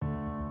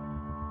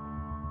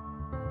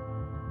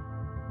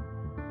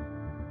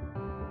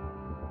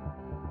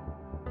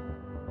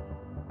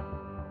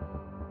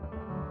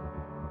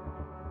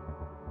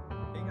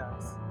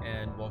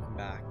welcome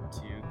back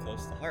to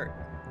Close to Heart.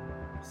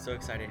 So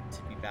excited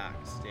to be back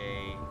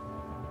today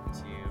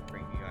to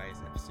bring you guys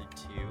episode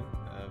 2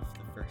 of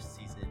the first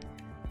season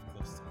of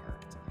Close to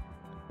Heart.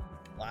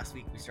 Last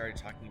week we started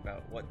talking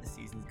about what the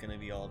season's going to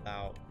be all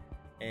about,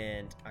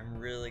 and I'm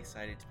really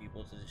excited to be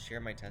able to share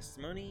my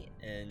testimony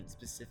and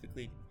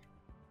specifically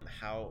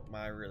how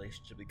my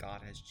relationship with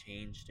God has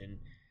changed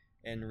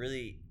and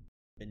really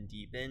been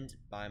deepened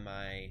by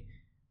my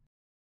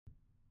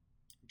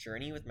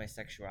journey with my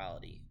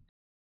sexuality.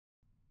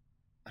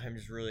 I'm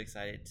just really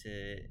excited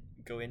to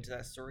go into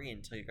that story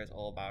and tell you guys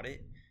all about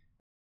it.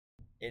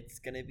 It's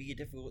going to be a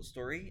difficult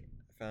story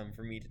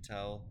for me to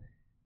tell,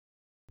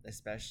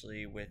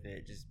 especially with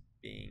it just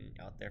being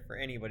out there for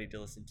anybody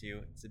to listen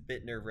to. It's a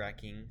bit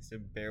nerve-wracking, so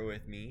bear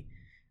with me.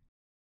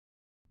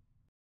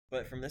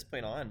 But from this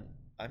point on,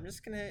 I'm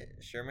just going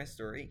to share my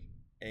story,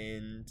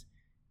 and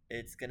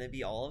it's going to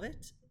be all of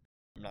it.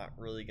 I'm not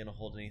really going to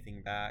hold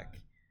anything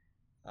back.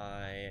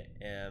 I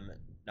am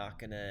not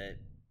going to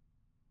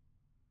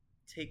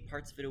take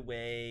parts of it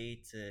away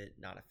to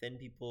not offend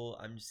people.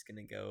 I'm just going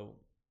to go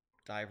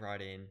dive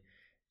right in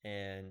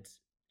and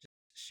just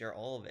share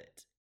all of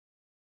it.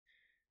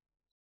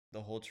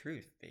 The whole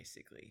truth,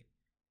 basically.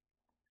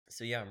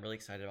 So yeah, I'm really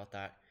excited about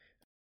that.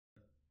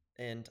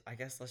 And I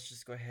guess let's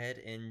just go ahead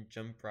and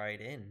jump right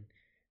in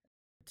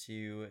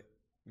to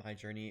my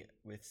journey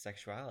with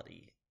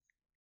sexuality.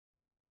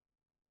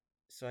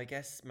 So I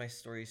guess my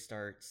story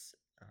starts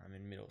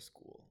in middle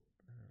school.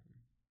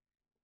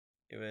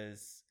 It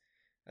was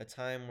a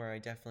time where I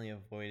definitely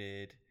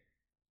avoided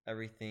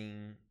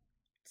everything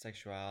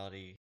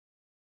sexuality,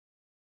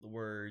 the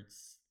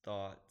words,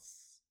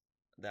 thoughts,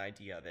 the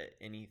idea of it,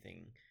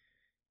 anything.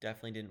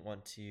 Definitely didn't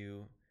want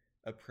to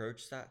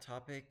approach that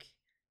topic,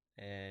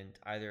 and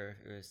either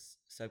it was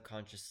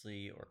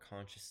subconsciously or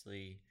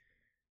consciously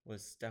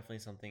was definitely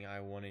something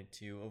I wanted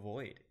to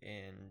avoid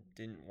and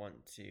didn't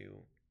want to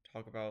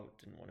talk about,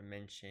 didn't want to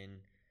mention,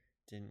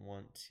 didn't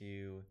want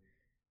to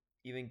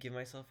even give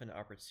myself an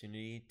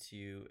opportunity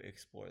to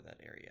explore that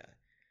area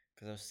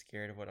because I was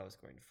scared of what I was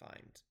going to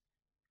find.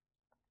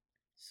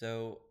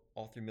 So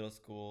all through middle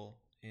school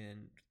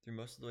and through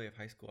most of the way of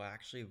high school, I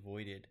actually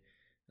avoided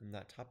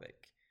that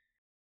topic.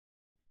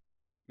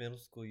 Middle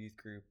school youth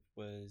group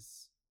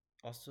was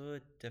also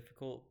a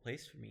difficult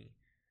place for me.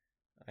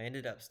 I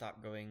ended up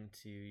stopped going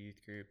to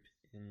youth group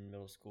in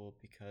middle school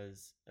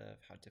because of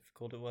how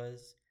difficult it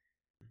was.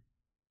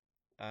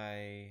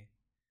 I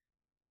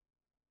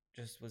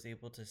just was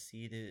able to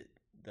see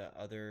the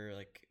other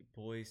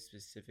boys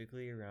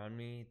specifically around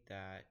me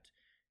that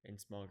in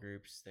small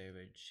groups they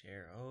would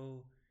share,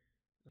 oh,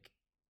 look,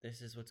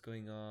 this is what's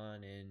going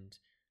on, and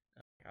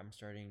I'm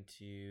starting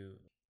to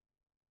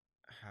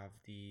have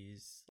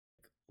these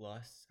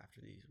lusts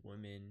after these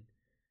women,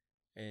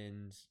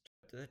 and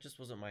that just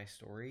wasn't my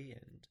story,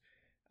 and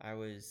I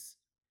was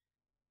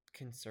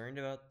concerned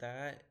about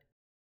that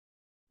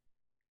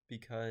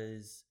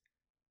because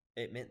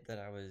it meant that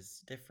I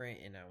was different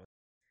and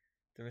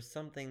there was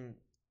something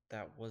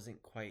that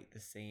wasn't quite the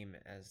same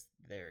as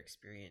their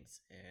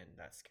experience, and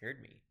that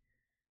scared me.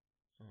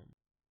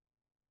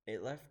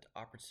 It left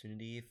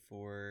opportunity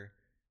for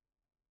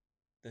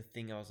the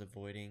thing I was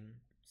avoiding,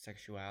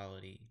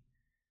 sexuality,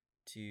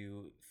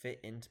 to fit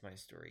into my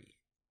story.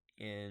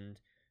 And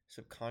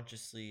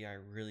subconsciously, I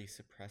really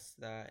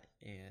suppressed that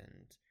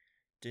and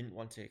didn't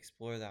want to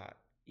explore that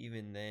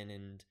even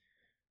then,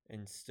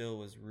 and still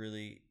was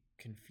really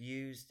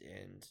confused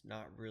and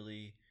not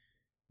really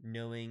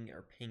knowing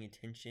or paying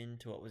attention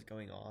to what was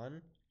going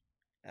on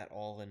at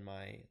all in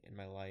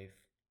my life.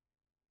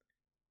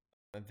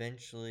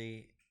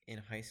 Eventually, in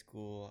high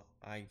school,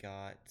 I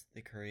got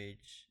the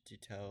courage to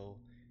tell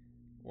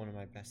one of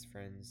my best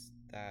friends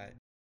that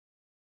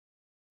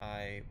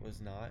I was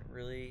not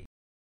really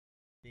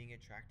being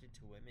attracted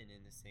to women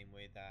in the same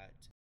way that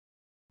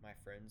my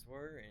friends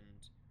were,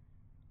 and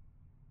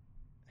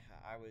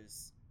I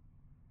was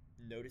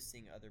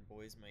noticing other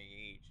boys my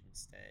age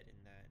instead,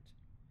 and that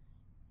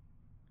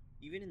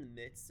even in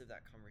the midst of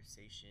that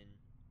conversation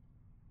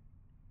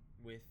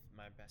with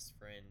my best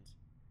friend,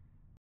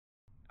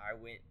 I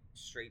went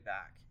straight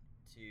back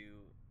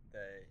to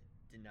the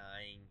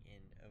denying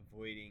and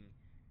avoiding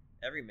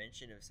every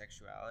mention of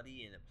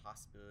sexuality and the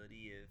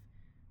possibility of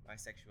my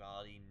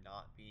sexuality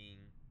not being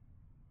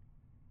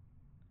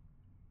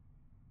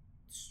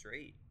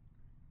straight.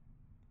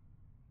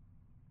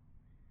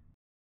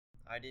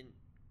 I didn't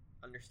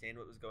understand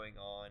what was going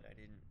on. I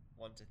didn't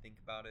want to think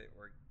about it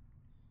or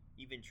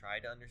even try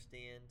to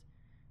understand.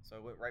 So I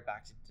went right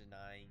back to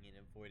denying and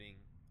avoiding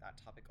that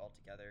topic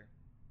altogether.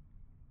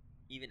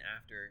 Even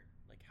after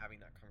having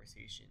that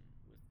conversation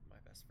with my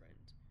best friend.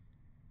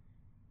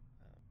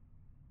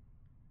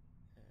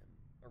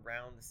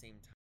 Around the same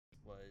time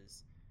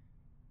was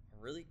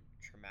a really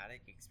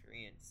traumatic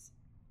experience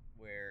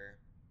where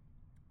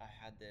I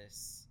had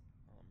this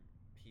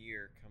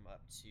peer come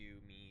up to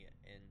me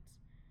and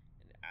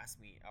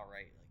ask me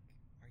outright,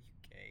 are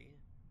you gay?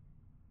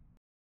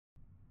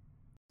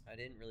 I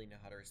didn't really know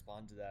how to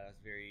respond to that. I was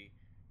very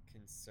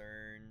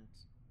concerned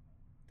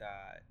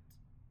that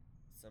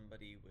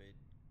somebody would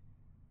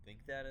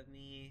think that of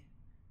me.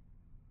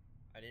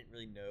 I didn't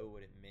really know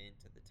what it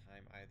meant at the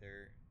time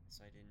either,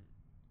 so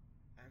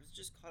I was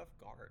just caught off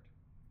guard.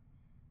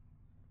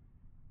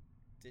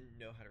 Didn't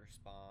know how to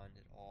respond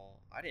at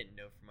all. I didn't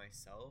know for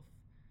myself,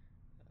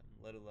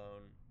 let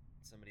alone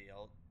somebody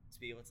else, to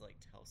be able to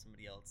like tell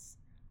somebody else,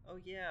 oh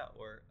yeah,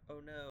 or oh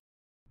no.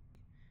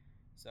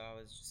 So I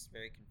was just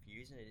very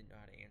confused and I didn't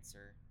know how to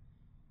answer.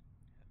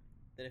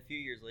 Then a few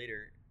years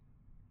later,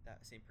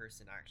 that same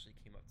person actually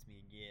came up to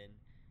me again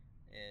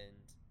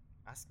and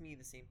asked me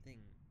the same thing,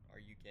 are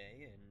you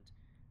gay? And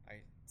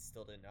I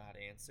still didn't know how to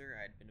answer.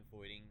 I had been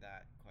avoiding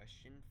that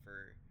question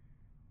for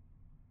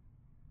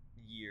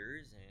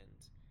years and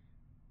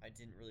I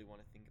didn't really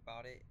want to think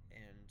about it.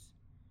 And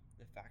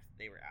the fact that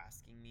they were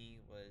asking me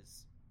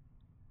was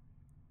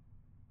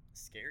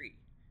scary.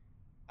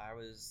 I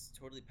was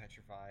totally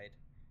petrified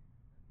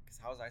because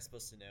how was I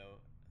supposed to know?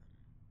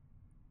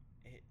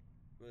 It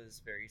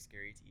was very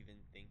scary to even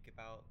think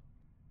about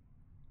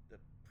the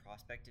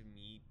prospect of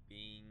me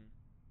being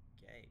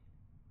gay.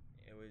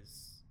 It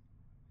was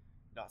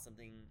not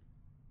something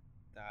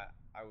that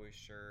I was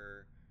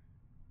sure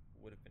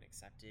would have been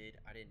accepted.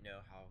 I didn't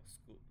know how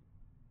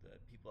the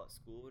people at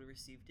school would have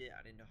received it.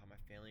 I didn't know how my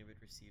family would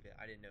receive it.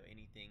 I didn't know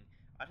anything.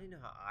 I didn't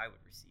know how I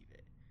would receive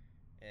it.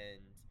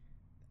 And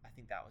I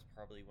think that was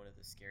probably one of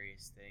the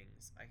scariest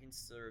things. I can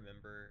still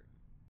remember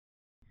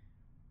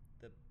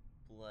the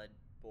blood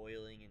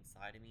boiling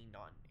inside of me,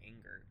 not in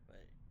anger,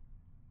 but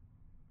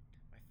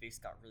my face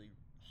got really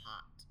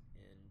hot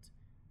and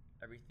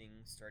everything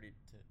started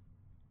to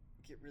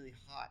get really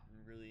hot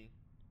and really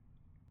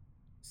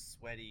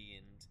sweaty,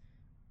 and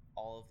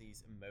all of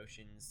these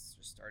emotions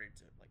just started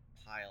to like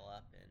pile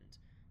up and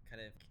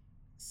kind of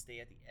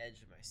stay at the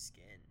edge of my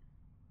skin.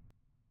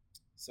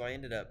 So I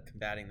ended up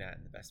combating that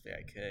in the best way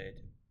I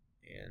could,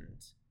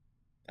 and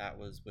that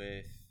was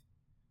with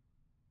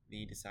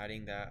me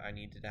deciding that I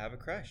needed to have a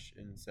crush.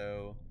 And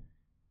so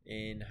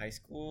in high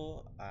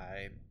school,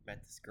 I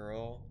met this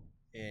girl,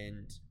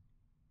 and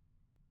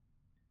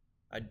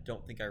I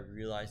don't think I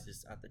realized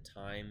this at the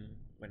time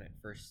when I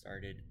first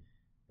started,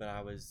 but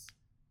I was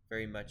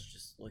very much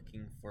just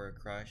looking for a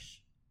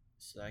crush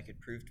so that I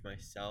could prove to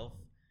myself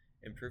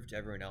and prove to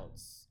everyone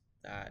else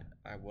that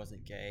I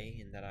wasn't gay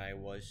and that I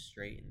was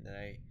straight and that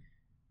I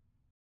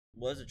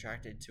was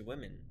attracted to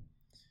women.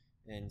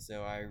 And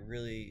so I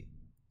really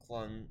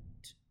clung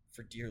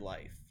for dear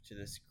life to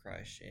this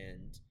crush,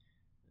 and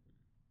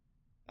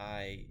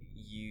I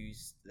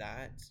used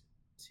that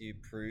to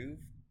prove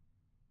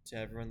to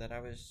everyone that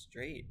I was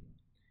straight.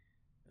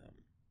 Um,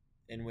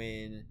 and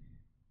when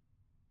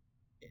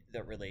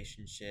the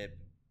relationship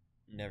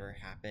never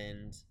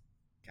happened,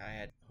 I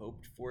had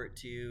hoped for it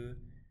to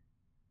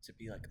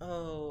be like,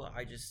 oh,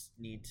 I just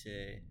need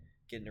to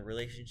get in a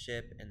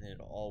relationship and then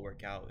it'll all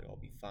work out, it'll all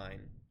be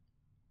fine.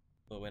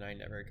 But when I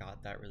never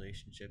got that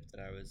relationship that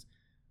I was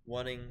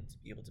wanting, to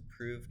be able to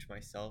prove to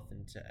myself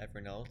and to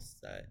everyone else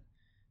that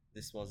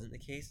this wasn't the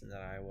case and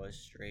that I was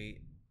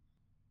straight,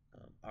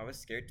 I was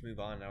scared to move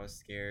on. I was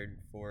scared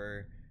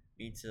for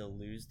me to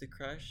lose the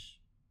crush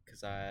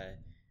because I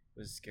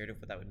was scared of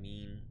what that would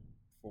mean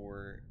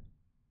for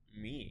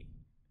me.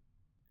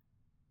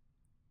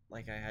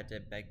 Like, I had to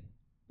beg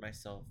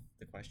myself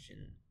the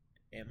question,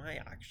 am I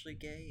actually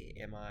gay?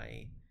 Am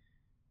I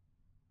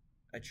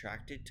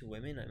attracted to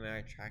women? Am I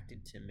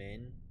attracted to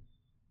men?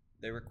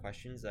 There were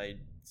questions I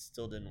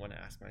still didn't want to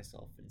ask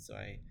myself, and so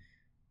I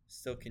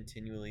still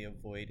continually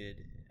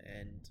avoided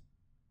and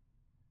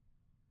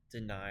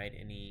denied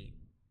any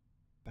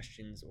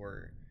questions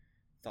or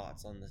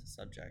thoughts on the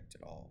subject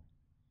at all.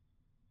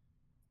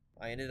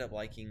 I ended up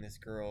liking this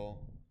girl,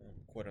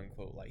 quote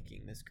unquote,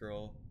 liking this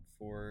girl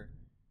for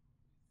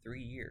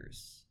 3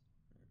 years.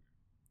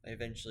 I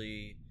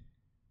eventually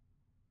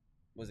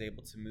was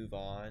able to move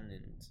on,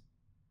 and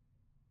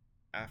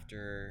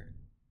after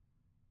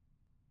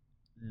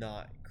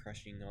not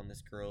crushing on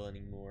this girl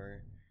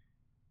anymore,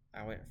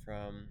 I went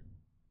from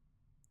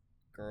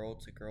girl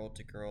to girl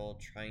to girl,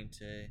 trying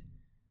to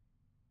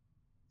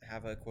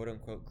have a quote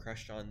unquote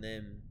crush on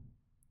them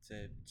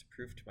to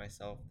prove to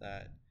myself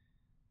that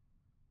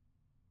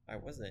I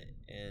wasn't.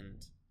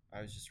 And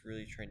I was just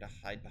really trying to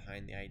hide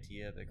behind the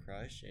idea of a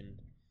crush and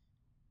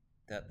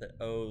that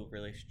the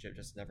relationship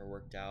just never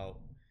worked out,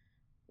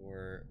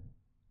 or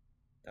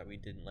that we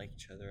didn't like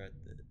each other at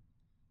the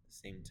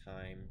same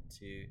time,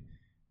 to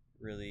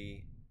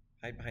really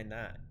hide behind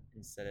that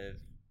instead of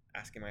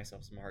asking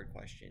myself some hard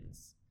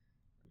questions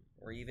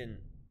or even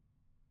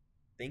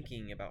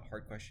thinking about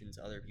hard questions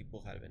other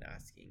people had been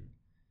asking.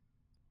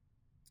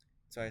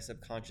 So I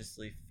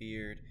subconsciously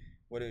feared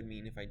what it would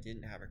mean if I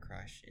didn't have a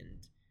crush, and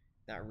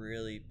that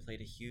really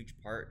played a huge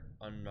part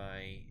on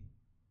my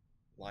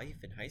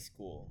life in high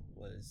school,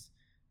 was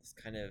this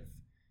kind of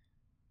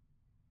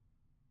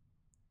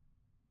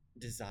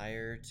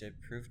desire to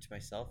prove to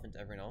myself and to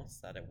everyone else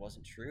that it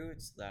wasn't true.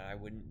 It's that I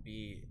wouldn't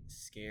be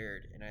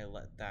scared, and I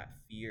let that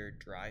fear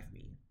drive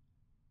me.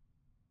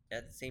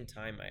 At the same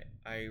time,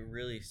 I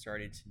really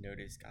started to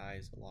notice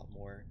guys a lot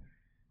more.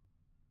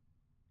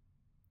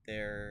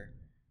 their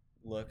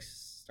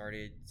looks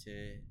started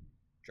to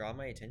draw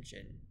my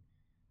attention.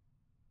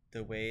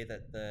 The way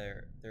that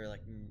their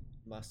like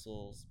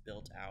muscles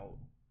built out,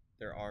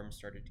 their arms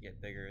started to get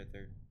bigger,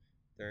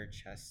 their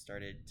chest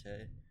started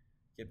to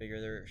get bigger,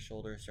 their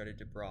shoulders started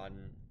to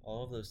broaden.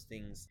 All of those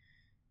things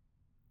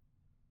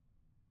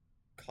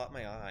caught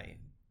my eye.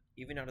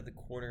 Even out of the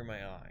corner of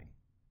my eye,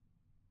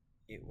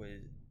 it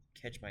would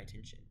catch my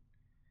attention.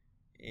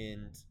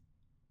 And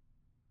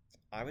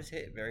I was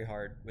hit very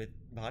hard with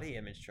body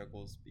image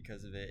struggles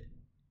because of it.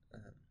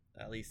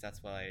 At least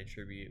that's what I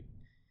attribute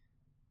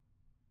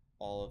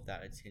all of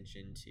that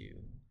attention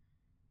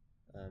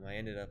to. I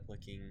ended up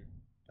looking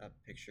up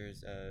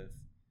pictures of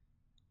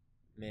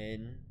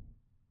men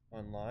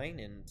online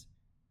and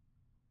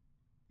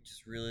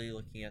just really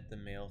looking at the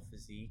male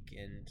physique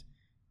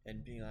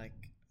and being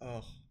like,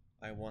 oh,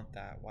 I want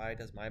that. Why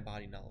does my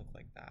body not look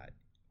like that?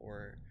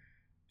 Or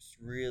just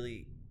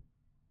really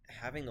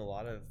having a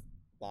lot of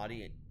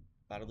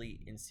bodily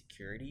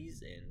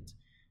insecurities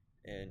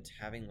and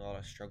having a lot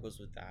of struggles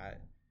with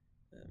that,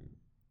 um,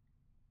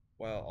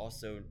 while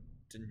also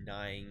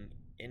denying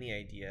any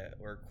idea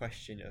or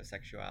question of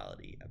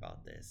sexuality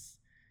about this.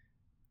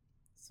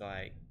 So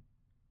I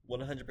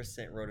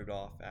 100% wrote it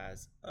off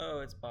as, oh,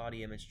 it's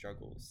body image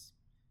struggles.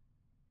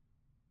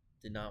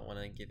 Did not want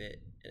to give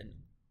it an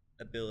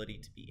ability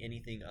to be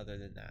anything other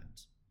than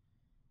that.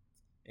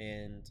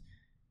 And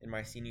in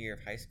my senior year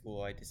of high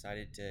school, I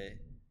decided to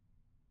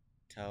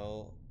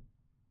tell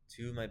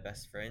two of my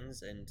best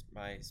friends and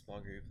my small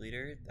group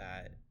leader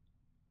that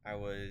I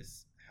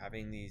was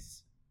having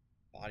these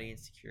body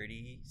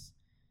insecurities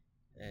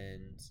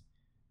and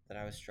that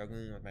I was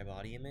struggling with my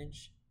body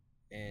image.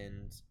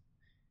 And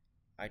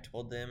I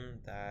told them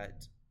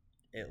that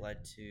it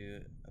led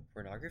to a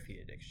pornography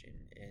addiction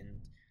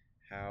and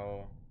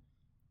how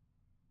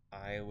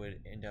I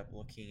would end up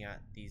looking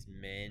at these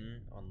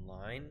men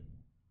online.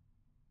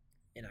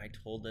 And I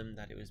told them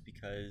that it was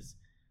because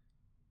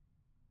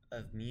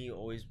of me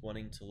always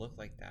wanting to look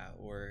like that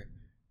or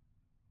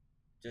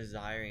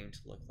desiring to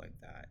look like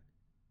that.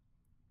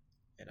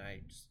 And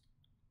I just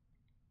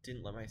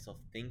didn't let myself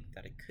think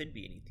that it could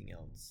be anything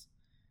else.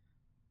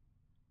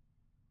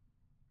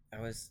 I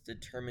was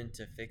determined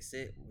to fix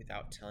it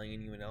without telling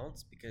anyone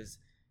else because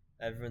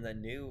everyone that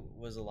knew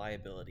was a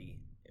liability.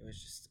 It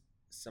was just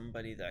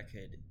somebody that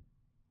could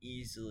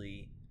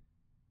easily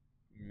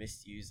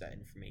misuse that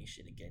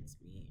information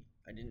against me.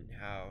 I didn't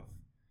have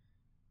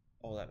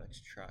all that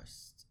much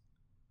trust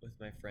with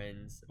my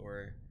friends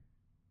or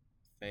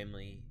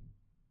family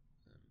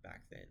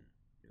back then.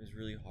 It was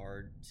really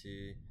hard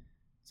to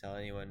tell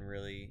anyone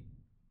really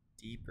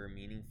deep or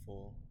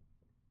meaningful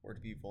or to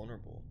be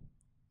vulnerable.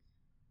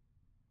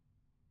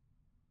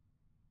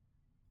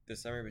 The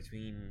summer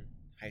between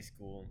high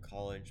school and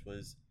college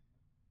was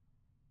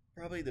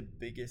probably the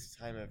biggest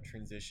time of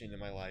transition in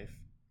my life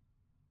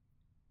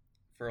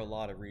for a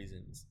lot of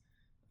reasons.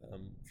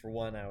 For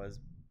one, I was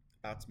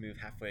about to move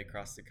halfway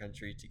across the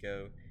country to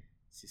go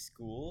to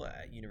school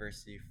at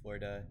University of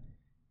Florida,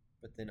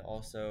 but then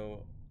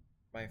also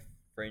my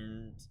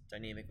friend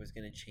dynamic was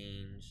going to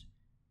change.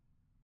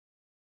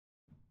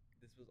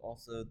 This was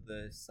also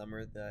the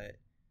summer that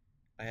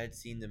I had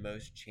seen the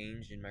most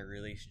change in my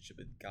relationship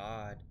with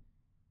God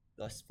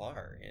thus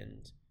far,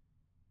 and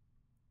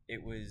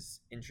it was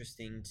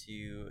interesting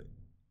to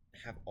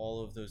have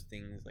all of those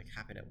things like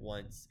happen at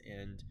once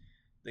and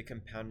the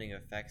compounding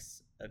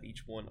effects of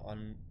each one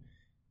on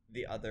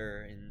the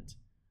other, and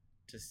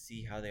to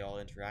see how they all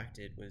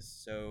interacted was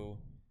so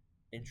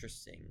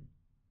interesting.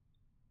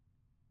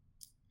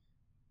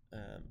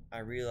 I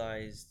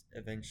realized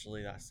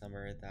eventually that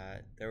summer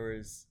that there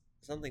was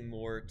something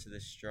more to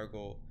this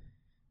struggle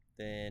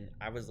than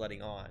I was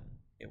letting on.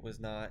 It was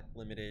not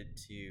limited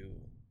to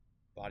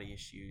body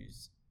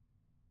issues,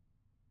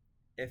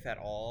 if at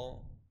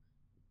all,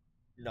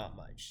 not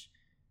much.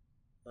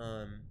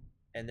 Um,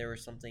 and there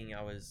was something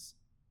I was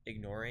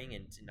ignoring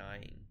and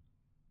denying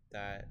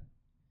that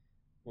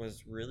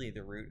was really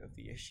the root of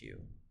the issue.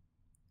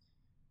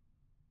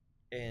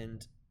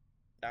 And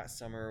that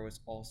summer was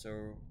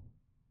also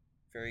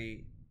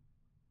very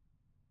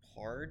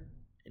hard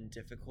and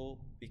difficult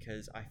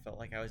because I felt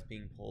like I was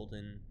being pulled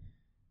in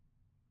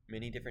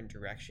many different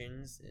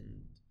directions,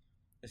 and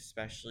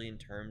especially in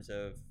terms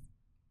of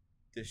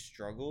the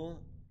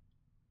struggle,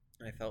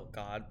 I felt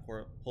God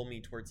pull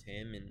me towards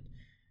Him and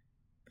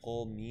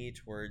pull me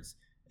towards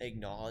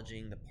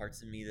acknowledging the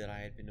parts of me that I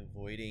had been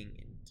avoiding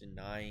and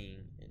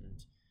denying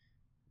and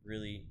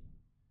really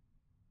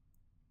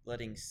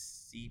letting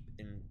seep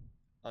in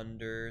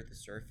under the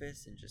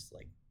surface and just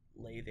like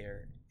lay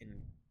there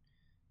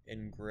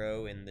and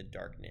grow in the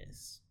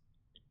darkness.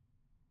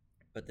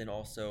 But then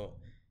also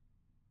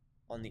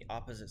on the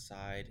opposite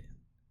side,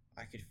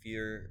 I could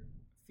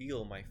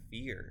feel my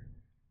fear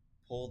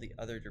pull the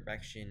other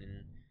direction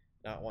and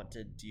not want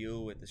to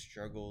deal with the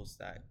struggles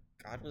that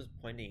God was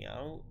pointing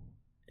out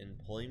and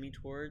pulling me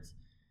towards,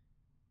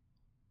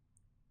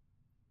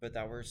 but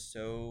that were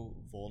so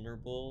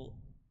vulnerable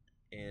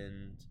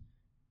and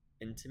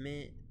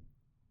intimate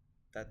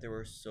that there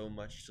was so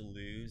much to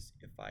lose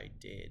if I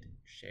did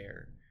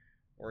share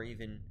or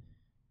even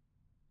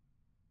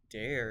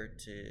dare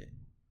to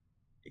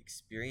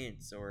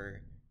experience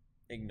or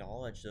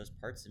acknowledge those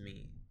parts of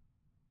me.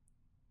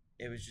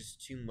 It was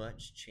just too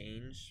much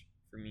change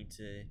for me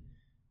to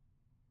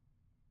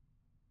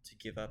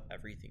give up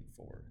everything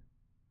for.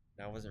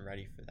 And I wasn't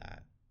ready for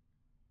that.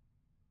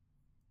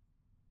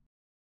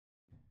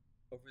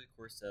 Over the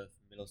course of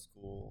middle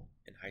school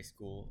and high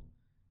school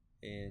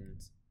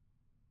and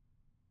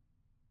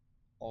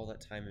all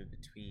that time in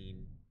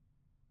between,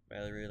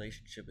 my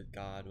relationship with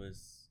God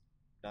was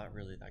not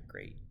really that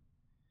great.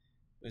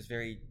 It was a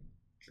very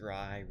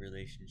dry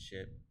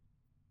relationship.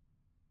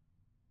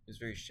 It was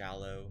very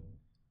shallow.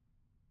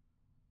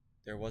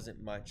 There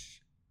wasn't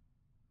much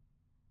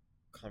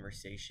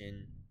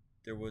conversation.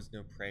 There was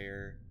no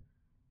prayer.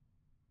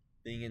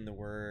 Being in the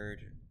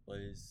Word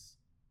was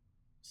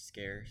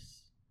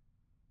scarce.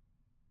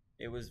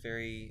 It was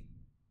very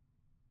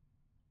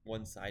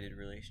one-sided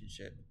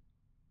relationship,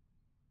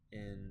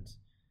 and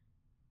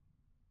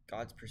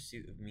God's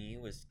pursuit of me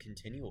was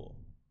continual,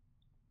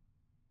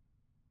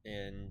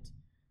 and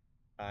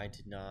I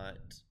did not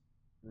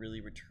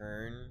really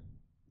return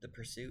the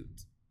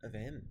pursuit of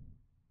Him.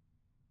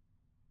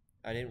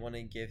 I didn't want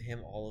to give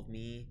Him all of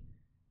me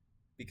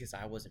because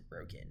I wasn't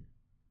broken.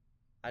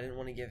 I didn't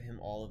want to give Him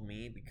all of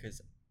me because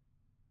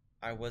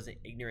I wasn't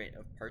ignorant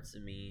of parts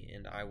of me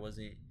and I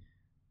wasn't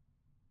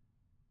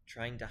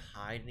trying to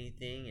hide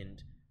anything,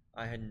 and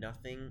I had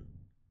nothing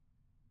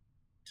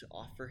to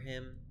offer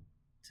Him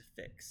to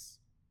fix.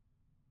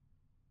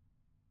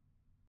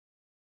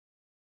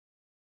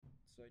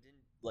 So I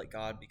didn't let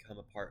God become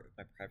a part of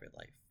my private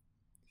life.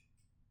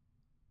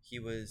 He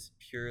was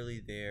purely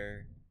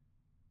there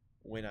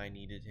when I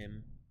needed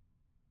Him,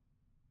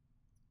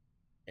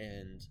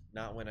 and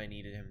not when I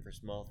needed Him for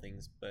small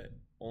things, but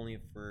only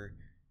for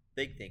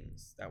big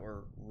things that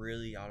were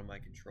really out of my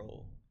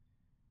control.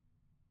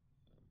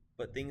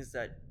 But things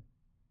that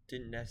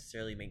didn't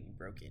necessarily make me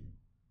broken,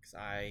 because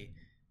I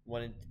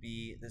wanted to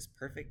be this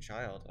perfect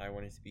child. I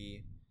wanted to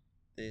be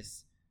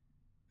this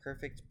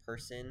perfect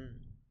person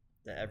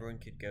that everyone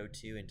could go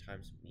to in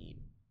times of need.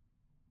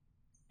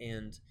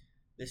 And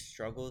this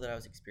struggle that I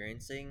was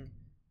experiencing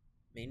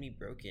made me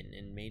broken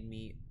and made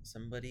me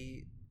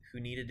somebody who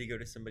needed to go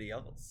to somebody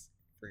else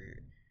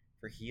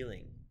for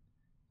healing.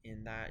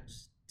 And that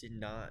just did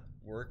not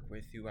work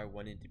with who I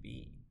wanted to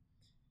be.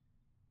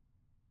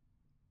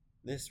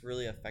 This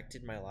really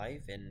affected my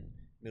life in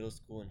middle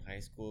school and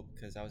high school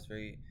because I was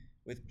very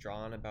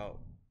withdrawn about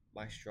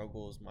my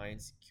struggles, my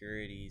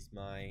insecurities,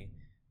 my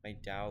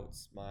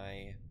doubts,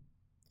 my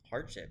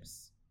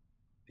hardships.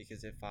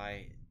 Because if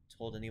I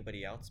told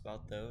anybody else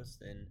about those,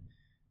 then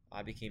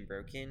I became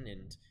broken,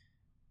 and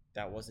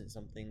that wasn't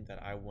something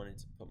that I wanted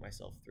to put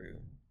myself through.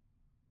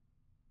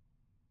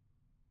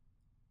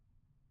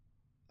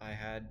 I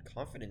had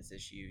confidence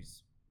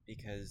issues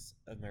because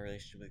of my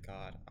relationship with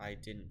God. I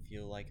didn't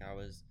feel like I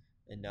was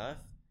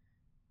enough,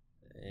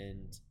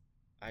 and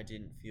I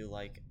didn't feel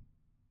like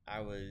I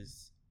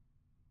was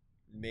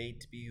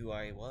made to be who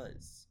I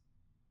was.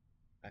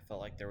 I felt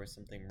like there was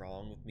something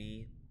wrong with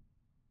me,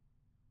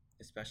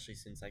 especially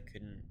since I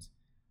couldn't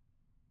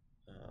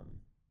um,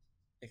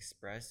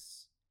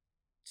 express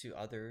to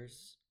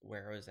others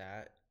where I was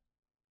at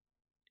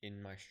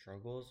in my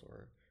struggles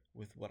or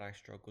with what I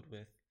struggled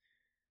with.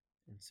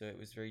 And so it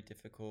was very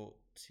difficult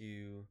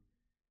to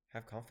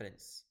have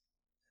confidence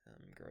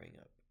growing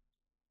up.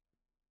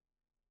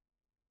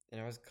 And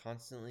I was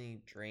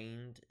constantly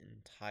drained and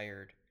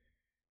tired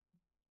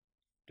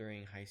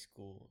during high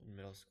school and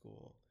middle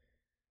school.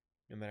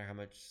 No matter how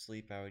much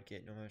sleep I would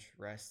get, no much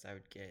rest I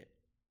would get,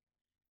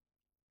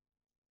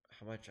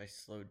 how much I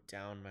slowed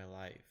down my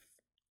life,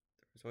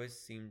 there always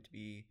seemed to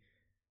be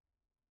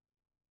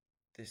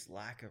this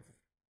lack of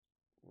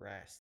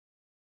rest.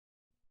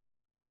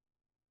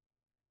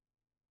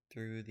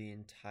 Through the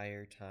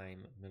entire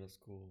time of middle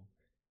school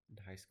and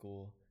high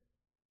school,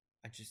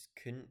 I just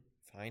couldn't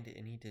find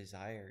any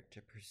desire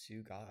to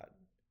pursue God.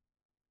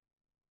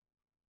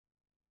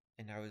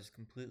 And I was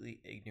completely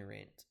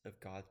ignorant of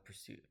God's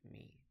pursuit of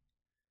me.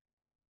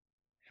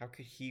 How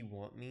could He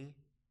want me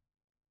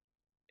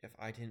if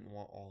I didn't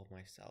want all of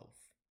myself?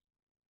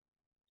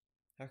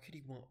 How could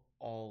He want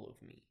all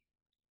of me?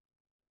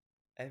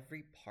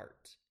 Every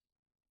part.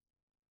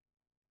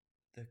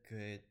 The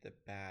good, the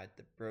bad,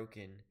 the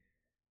broken,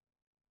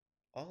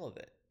 all of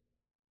it.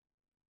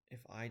 If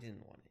I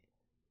didn't want it.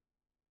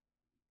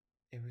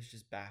 It was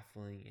just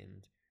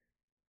baffling,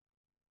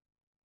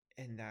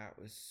 and that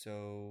was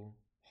so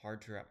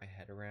hard to wrap my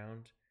head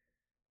around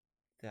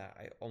that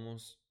I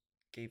almost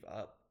gave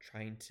up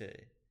trying to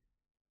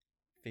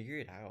figure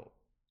it out.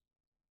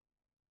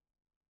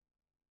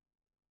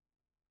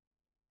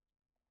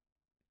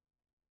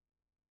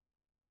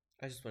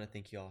 I just want to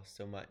thank you all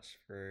so much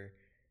for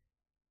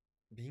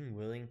being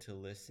willing to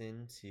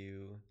listen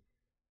to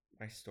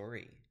my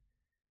story.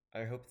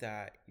 I hope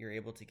that you're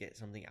able to get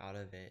something out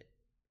of it,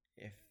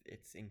 if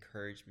it's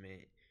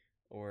encouragement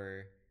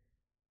or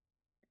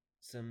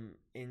some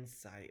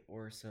insight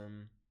or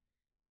some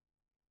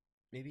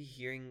maybe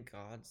hearing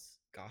God's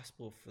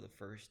gospel for the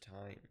first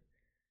time.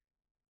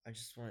 I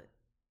just want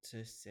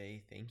to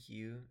say thank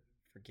you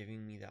for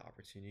giving me the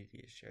opportunity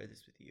to share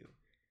this with you.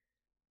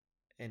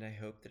 And I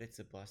hope that it's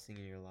a blessing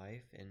in your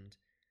life. And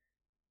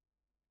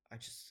I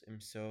just am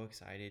so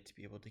excited to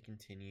be able to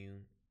continue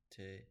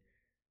to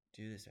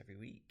do this every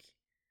week.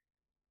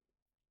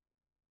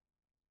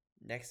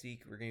 Next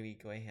week, we're going to be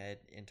going ahead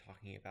and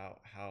talking about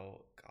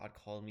how God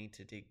called me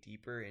to dig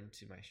deeper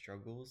into my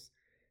struggles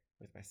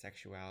with my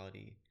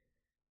sexuality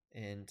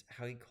and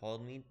how He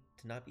called me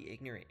to not be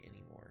ignorant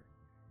anymore,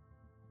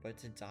 but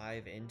to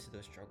dive into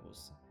those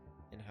struggles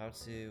and how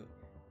to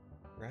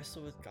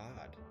wrestle with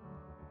God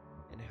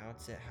and how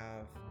to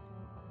have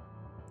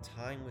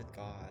time with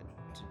God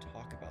to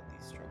talk about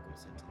these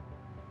struggles and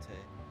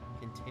to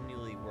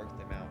continually work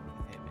them out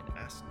with Him and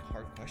ask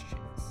hard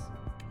questions.